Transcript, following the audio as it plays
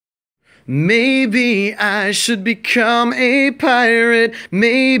Maybe I should become a pirate,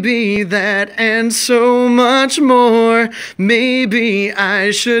 maybe that and so much more. Maybe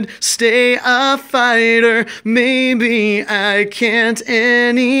I should stay a fighter, maybe I can't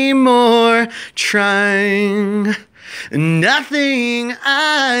anymore. Trying, nothing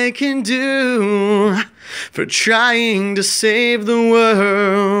I can do for trying to save the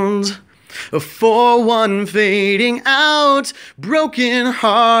world. For one fading out,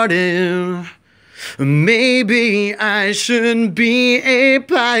 broken-hearted. Maybe I should be a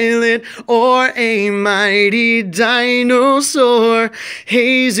pilot or a mighty dinosaur.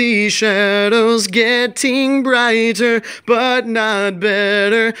 Hazy shadows getting brighter, but not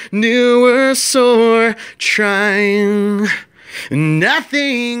better, newer, sore. Trying,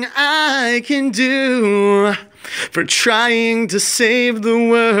 nothing I can do for trying to save the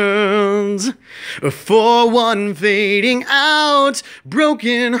world. For one fading out,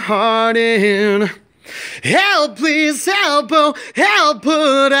 broken-hearted. Help, please, help, oh, help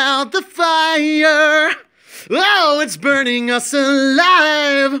put out the fire. Oh, it's burning us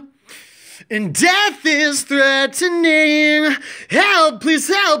alive, and death is threatening. Help, please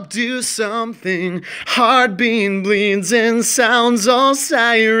help, do something. Heartbeat bleeds and sounds all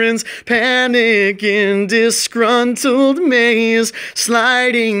sirens. Panic in disgruntled maze,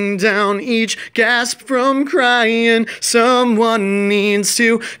 sliding down each gasp from crying. Someone needs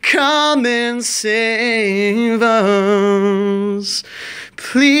to come and save us.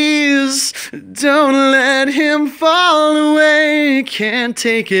 Please don't let him fall away. Can't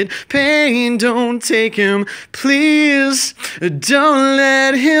take it, pain, don't take him. Please don't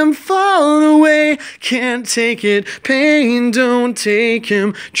let him fall away. Can't take it, pain, don't take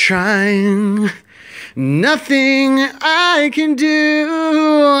him. Trying, nothing I can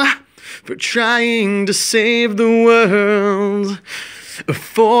do for trying to save the world.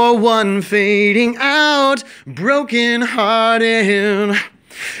 For one fading out, broken-hearted.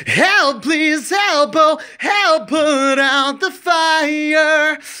 Help, please help, oh, help put out the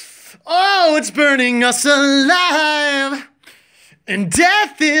fire. Oh, it's burning us alive, and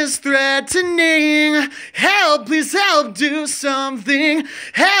death is threatening. Help, please help, do something.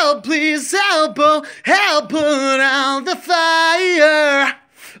 Help, please help, oh, help put out the fire.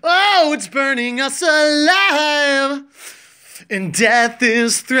 Oh, it's burning us alive, and death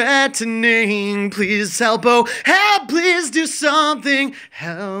is threatening. Please help, oh, help, please do something.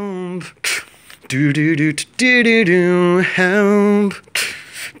 Help. Do do do do do do. Help.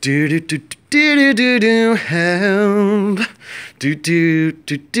 Do do do do do do. Help. Do do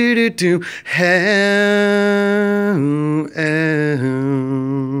do do do. Help.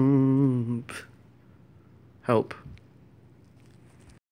 Help.